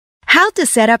How to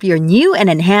set up your new and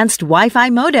enhanced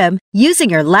Wi-Fi modem using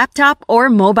your laptop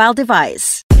or mobile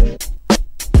device.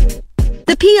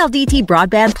 The PLDT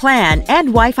broadband plan and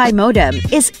Wi-Fi modem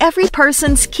is every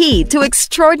person's key to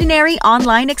extraordinary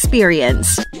online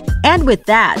experience. And with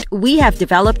that, we have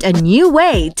developed a new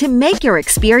way to make your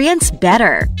experience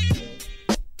better.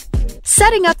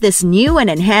 Setting up this new and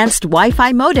enhanced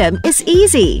Wi-Fi modem is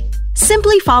easy.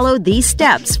 Simply follow these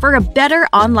steps for a better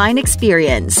online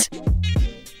experience.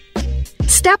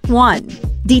 Step 1.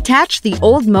 Detach the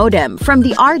old modem from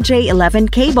the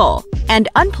RJ11 cable and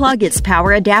unplug its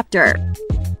power adapter.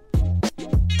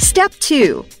 Step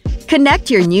 2.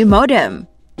 Connect your new modem.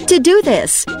 To do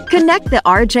this, connect the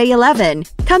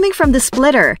RJ11 coming from the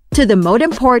splitter to the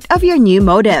modem port of your new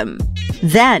modem.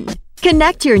 Then,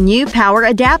 connect your new power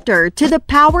adapter to the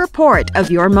power port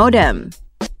of your modem.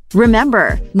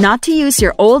 Remember not to use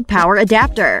your old power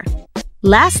adapter.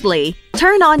 Lastly,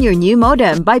 turn on your new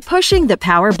modem by pushing the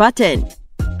power button.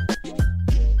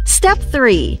 Step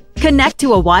 3. Connect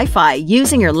to a Wi-Fi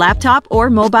using your laptop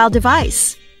or mobile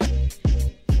device.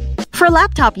 For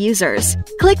laptop users,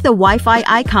 click the Wi-Fi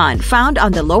icon found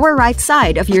on the lower right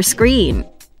side of your screen.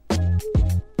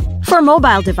 For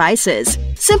mobile devices,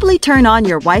 simply turn on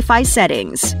your Wi-Fi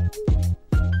settings.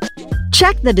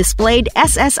 Check the displayed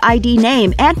SSID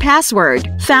name and password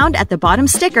found at the bottom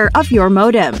sticker of your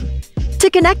modem. To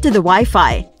connect to the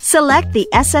Wi-Fi, select the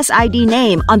SSID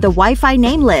name on the Wi-Fi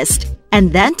name list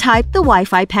and then type the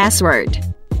Wi-Fi password.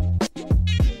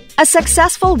 A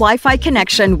successful Wi-Fi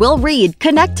connection will read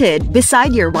 "Connected"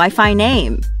 beside your Wi-Fi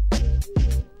name.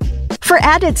 For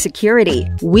added security,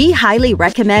 we highly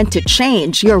recommend to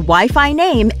change your Wi-Fi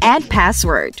name and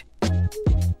password.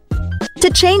 To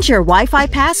change your Wi-Fi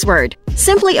password,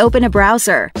 simply open a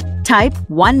browser. Type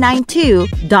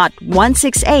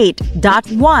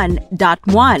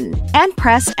 192.168.1.1 and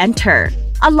press Enter.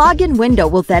 A login window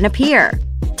will then appear.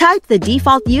 Type the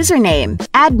default username,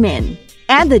 admin,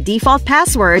 and the default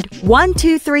password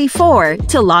 1234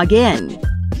 to log in.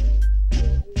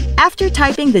 After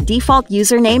typing the default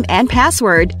username and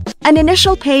password, an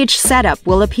initial page setup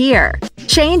will appear.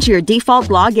 Change your default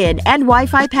login and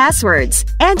Wi-Fi passwords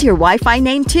and your Wi-Fi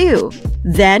name too.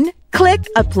 Then, click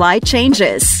Apply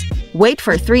Changes. Wait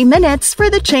for 3 minutes for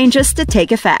the changes to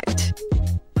take effect.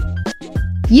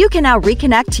 You can now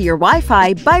reconnect to your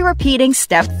Wi-Fi by repeating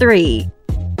Step 3.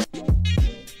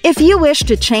 If you wish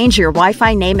to change your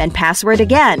Wi-Fi name and password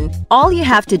again, all you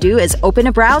have to do is open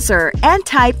a browser and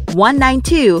type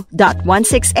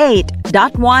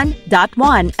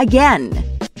 192.168.1.1 again.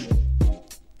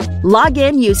 Log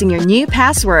in using your new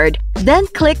password, then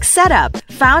click Setup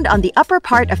found on the upper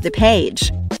part of the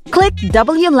page. Click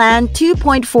WLAN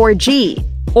 2.4G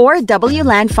or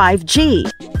WLAN 5G.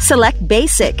 Select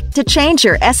Basic to change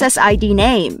your SSID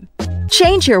name.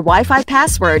 Change your Wi-Fi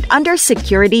password under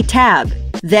Security tab.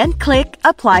 Then click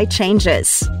Apply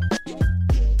Changes.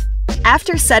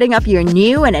 After setting up your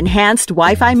new and enhanced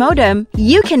Wi-Fi modem,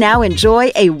 you can now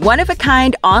enjoy a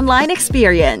one-of-a-kind online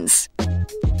experience.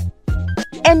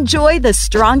 Enjoy the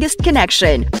strongest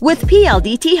connection with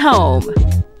PLDT Home.